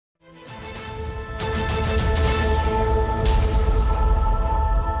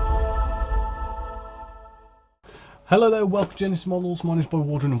Hello there, welcome to Genesis Models. My name is Bob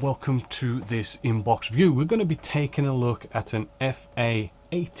Waldron and welcome to this inbox view. We're going to be taking a look at an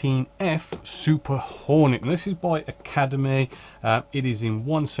FA-18F Super Hornet. And this is by Academy. It is in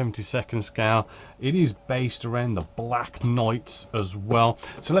 1/72 scale. It is based around the Black Knights as well.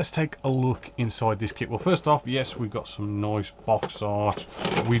 So let's take a look inside this kit. Well, first off, yes, we've got some nice box art.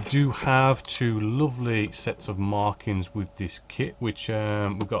 We do have two lovely sets of markings with this kit, which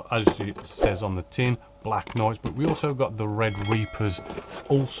we've got, as it says on the tin, Black Knights, but we also got the Red Reapers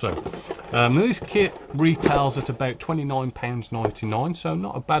also. Now this kit retails at about £29.99, so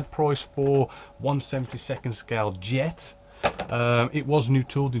not a bad price for 1/72 scale jet. It was new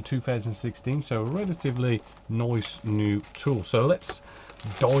tooled in 2016, so a relatively nice new tool. So let's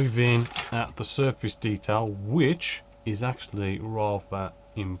dive in at the surface detail, which is actually rather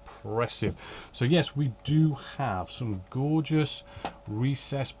impressive. So yes, we do have some gorgeous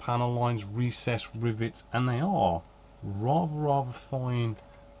recessed panel lines, recessed rivets, and they are rather fine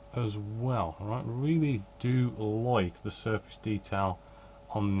as well. All right, really do like the surface detail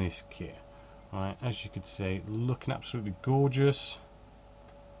on this kit. All right, as you can see, looking absolutely gorgeous.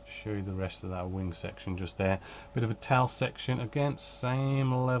 Show you the rest of that wing section just there. Bit of a tail section, again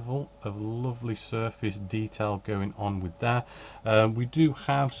same level of lovely surface detail going on with that. We do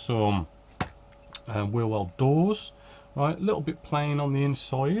have some wheel well doors, right, a little bit plain on the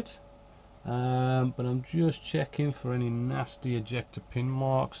inside, but I'm just checking for any nasty ejector pin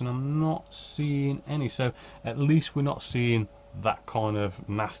marks and I'm not seeing any, so at least we're not seeing that kind of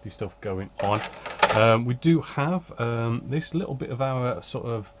nasty stuff going on. We do have this little bit of our sort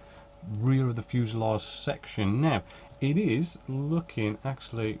of rear of the fuselage section. Now it is looking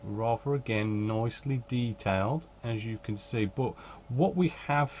actually rather, again, nicely detailed, as you can see, but what we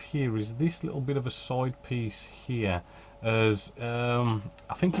have here is this little bit of a side piece here, as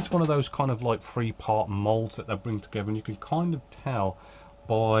I think it's one of those kind of like 3-part molds that they bring together, and you can kind of tell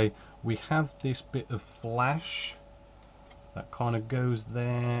by, we have this bit of flash that kind of goes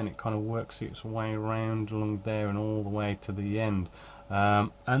there and it kind of works its way around along there and all the way to the end.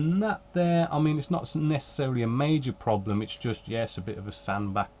 And that there, I mean, it's not necessarily a major problem, it's just, yes, a bit of a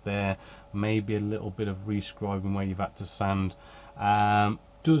sand back there, maybe a little bit of rescribing where you've had to sand.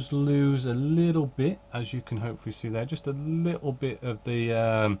 Does lose a little bit, as you can hopefully see there, just a little bit of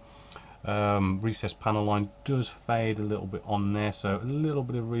the recessed panel line does fade a little bit on there, so a little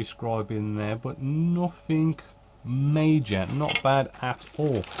bit of rescribing there, but nothing major, not bad at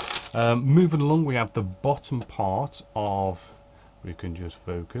all. Moving along, we have the bottom part of, we can just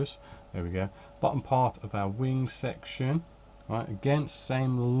focus, there we go, bottom part of our wing section, right, again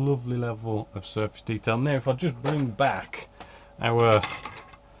same lovely level of surface detail. Now if I just bring back our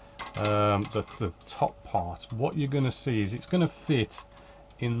the top part, what you're going to see is it's going to fit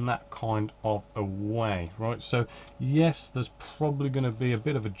in that kind of a way, right? So yes, there's probably going to be a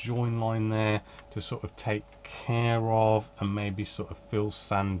bit of a join line there to sort of take care of and maybe sort of fill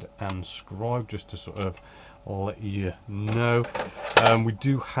sand and scribe, just to sort of let you know. We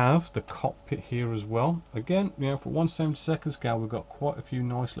do have the cockpit here as well. Again, you know, for 1/72 scale, we've got quite a few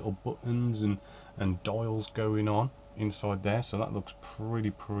nice little buttons and dials going on inside there, so that looks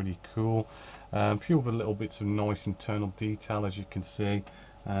pretty cool. A few other little bits of nice internal detail, as you can see.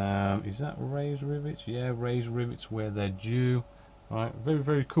 Is that raised rivets? Yeah, raised rivets where they're due. Right,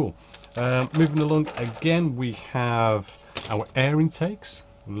 very cool. Moving along, again we have our air intakes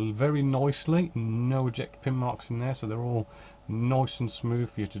very nicely, no ejector pin marks in there, so they're all nice and smooth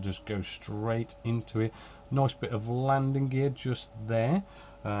for you to just go straight into it. Nice bit of landing gear just there,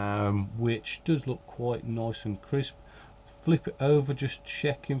 which does look quite nice and crisp. Flip it over, just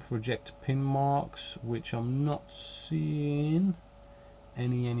checking for ejector pin marks, which I'm not seeing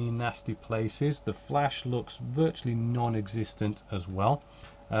any nasty places. The flash looks virtually non-existent as well.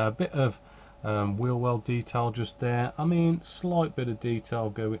 A bit of wheel well detail just there. I mean, slight bit of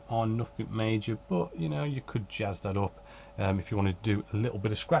detail going on, nothing major, but you know, you could jazz that up if you want to do a little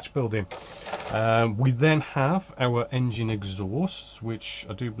bit of scratch building. We then have our engine exhausts, which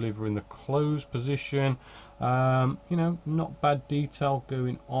I do believe are in the closed position. You know, not bad detail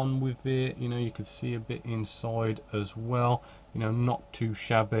going on with it. You know, you can see a bit inside as well. You know, not too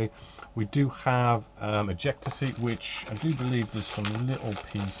shabby. We do have ejector seat, which I do believe there's some little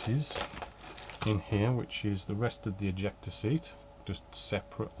pieces in here, which is the rest of the ejector seat, just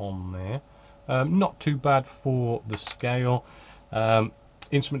separate on there. Not too bad for the scale.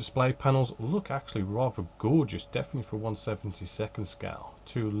 Instrument display panels look actually rather gorgeous, definitely for 1/72 scale.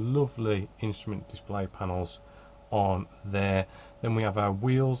 Two lovely instrument display panels on there. Then we have our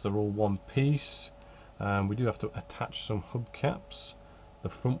wheels, they're all one piece. We do have to attach some hubcaps The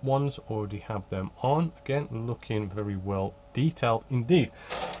front ones already have them on. Again, looking very well detailed indeed.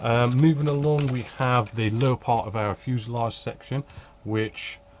 Moving along, we have the lower part of our fuselage section,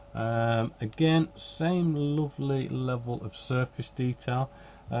 which again, same lovely level of surface detail.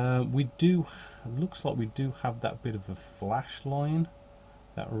 Looks like we do have that bit of a flash line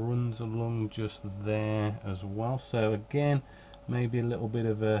that runs along just there as well. So again, maybe a little bit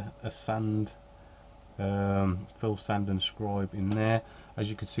of a sand, fill sand and scribe in there. As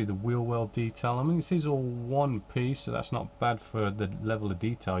you can see, the wheel well detail, I mean, this is all one piece, so that's not bad for the level of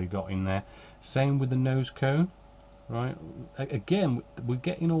detail you got in there. Same with the nose cone, right? Again, we're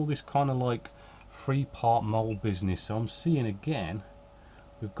getting all this kind of like 3-part mold business. So I'm seeing again,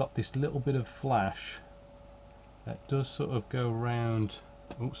 we've got this little bit of flash that does sort of go around.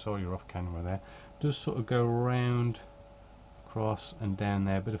 Oh, sorry, you're off camera there. Does sort of go around, across and down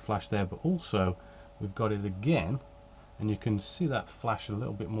there, a bit of flash there, but also we've got it again, and you can see that flash a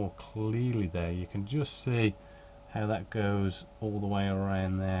little bit more clearly there. You can just see how that goes all the way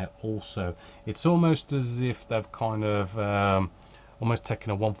around there. Also, it's almost as if they've kind of almost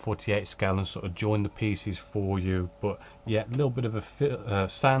taken a 1/48 scale and sort of joined the pieces for you. But yeah, a little bit of a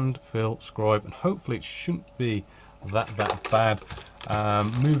sand, fill, scribe, and hopefully it shouldn't be that bad.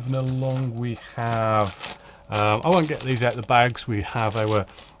 Moving along, we have I won't get these out of the bags. We have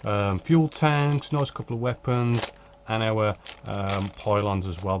our fuel tanks, nice couple of weapons, and our pylons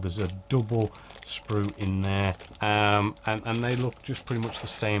as well. There's a double sprue in there, and they look just pretty much the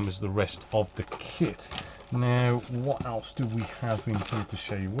same as the rest of the kit. Now, what else do we have in here to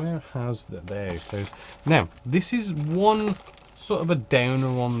show you? Where has that? There it says. Now, this is one sort of a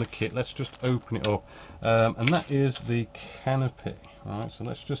downer on the kit. Let's just open it up, and that is the canopy. All right, so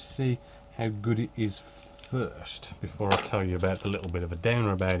let's just see how good it is first before I tell you about the little bit of a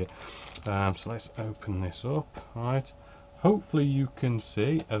downer about it. So let's open this up. All right, hopefully you can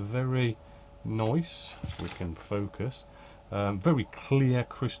see a very nice, if we can focus, very clear,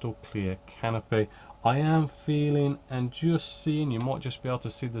 crystal clear canopy. I am feeling and just seeing, you might just be able to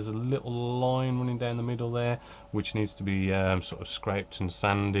see there's a little line running down the middle there, which needs to be sort of scraped and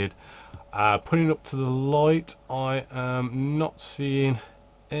sanded. Putting it up to the light, I am not seeing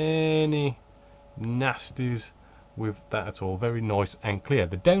any nasties with that at all. Very nice and clear.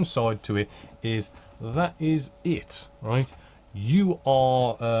 The downside to it is that is it, right? You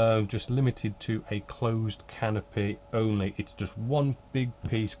are just limited to a closed canopy only. It's just one big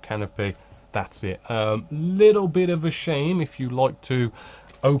piece canopy. That's it. Little bit of a shame if you like to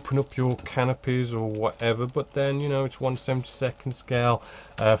open up your canopies or whatever, but then, you know, it's 1/72 scale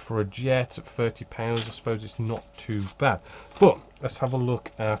for a jet at £30. I suppose it's not too bad. But let's have a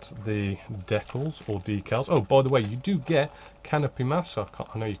look at the decals or decals. Oh, by the way, you do get canopy masks.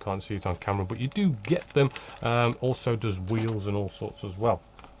 I know you can't see it on camera, but you do get them. Also does wheels and all sorts as well.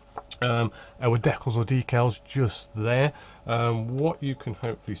 Our decals or decals just there. What you can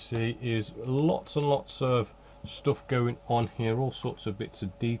hopefully see is lots and lots of stuff going on here, all sorts of bits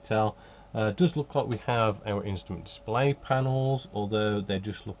of detail. Does look like we have our instrument display panels, although they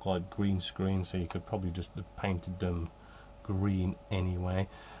just look like green screen, so you could probably just have painted them green anyway.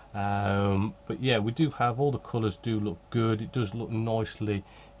 But yeah, we do have all the colours do look good. It does look nicely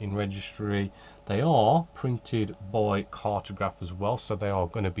in registry. They are printed by Cartograph as well, so they are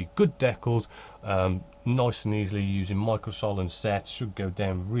going to be good decals, nice and easily using microsolid sets. Should go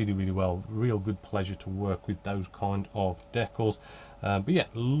down really well. Real good pleasure to work with those kind of decals. But yeah,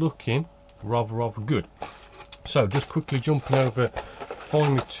 looking rather good. So just quickly jumping over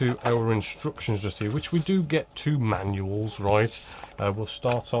finally to our instructions just here, which we do get 2 manuals, right? We'll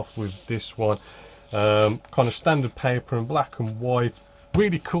start off with this one, kind of standard paper in black and white.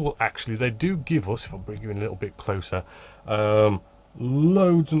 Really cool, actually. They do give us, if I bring you in a little bit closer,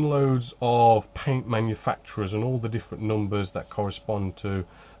 loads and loads of paint manufacturers and all the different numbers that correspond to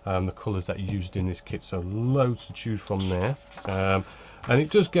the colours that are used in this kit. So loads to choose from there. And it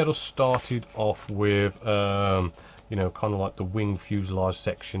does get us started off with you know, kind of like the wing fuselage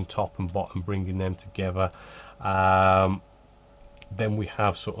section, top and bottom, bringing them together. Then we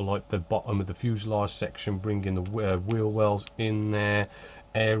have sort of like the bottom of the fuselage section, bringing the wheel wells in there,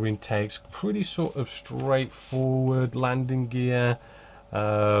 air intakes, pretty sort of straightforward. Landing gear,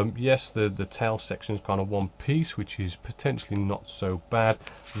 yes, the tail section is kind of one piece, which is potentially not so bad.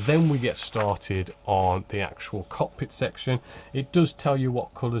 Then we get started on the actual cockpit section. It does tell you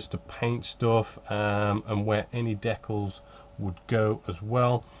what colours to paint stuff, and where any decals would go as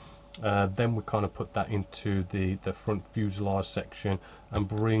well. Then we kind of put that into the front fuselage section and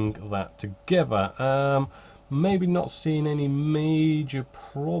bring that together. maybe not seeing any major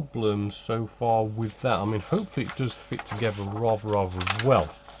problems so far with that. I mean, hopefully it does fit together rather well.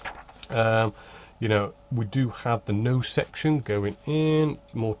 You know, we do have the nose section going in,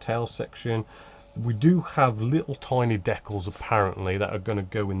 more tail section. We do have little tiny decals apparently that are going to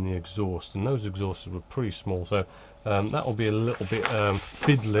go in the exhaust, and those exhausts were pretty small, so that will be a little bit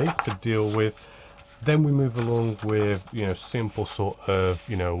fiddly to deal with. Then we move along with, you know, simple sort of,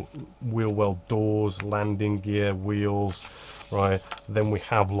 you know, wheel well doors, landing gear, wheels, right? Then we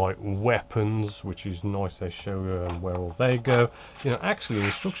have like weapons, which is nice. They show where all they go. You know, actually the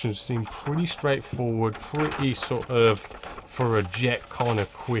instructions seem pretty straightforward, pretty sort of for a jet, kind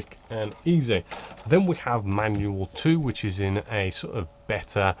of quick and easy. Then we have manual 2, which is in a sort of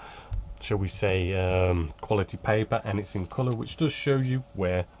better, shall we say, quality paper, and it's in color, which does show you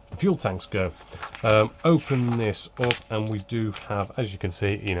where the fuel tanks go. Open this up and we do have, as you can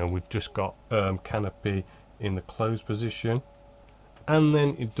see, you know, we've just got canopy in the closed position, and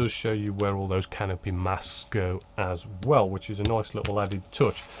then it does show you where all those canopy masks go as well, which is a nice little added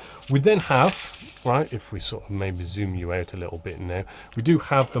touch. We then have, right, if we sort of maybe zoom you out a little bit now, we do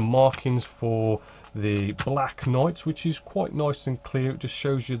have the markings for the Black Knights, which is quite nice and clear. It just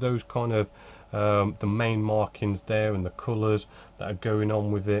shows you those kind of the main markings there and the colors that are going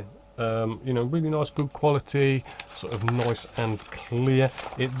on with it. You know, really nice, good quality, sort of nice and clear.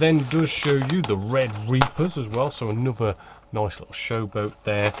 It then does show you the Red Reapers as well, so another nice little showboat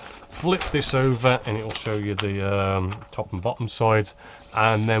there. Flip this over and it will show you the top and bottom sides,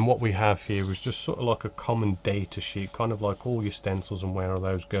 and then what we have here is just sort of like a common data sheet, kind of like all your stencils and where all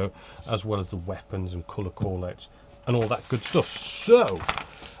those go, as well as the weapons and color callouts and all that good stuff. So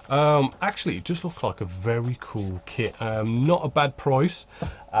actually it just looks like a very cool kit. Not a bad price.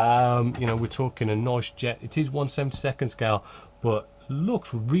 You know, we're talking a nice jet. It is 1/72 scale, but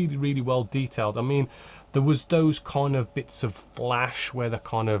looks really well detailed. I mean, there was those kind of bits of flash where they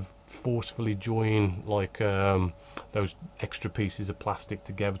kind of forcefully join like those extra pieces of plastic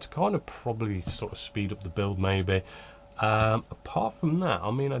together to kind of probably sort of speed up the build maybe. Apart from that,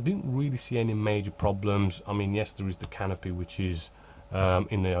 I mean, I didn't really see any major problems. I mean, yes, there is the canopy, which is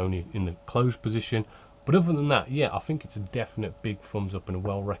in the closed position, but other than that, yeah, I think it's a definite big thumbs up and a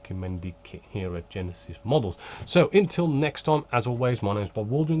well recommended kit here at Genesis Models. So until next time, as always, my name is Bob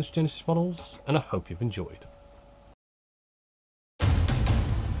Waldron, this is Genesis Models, and I hope you've enjoyed.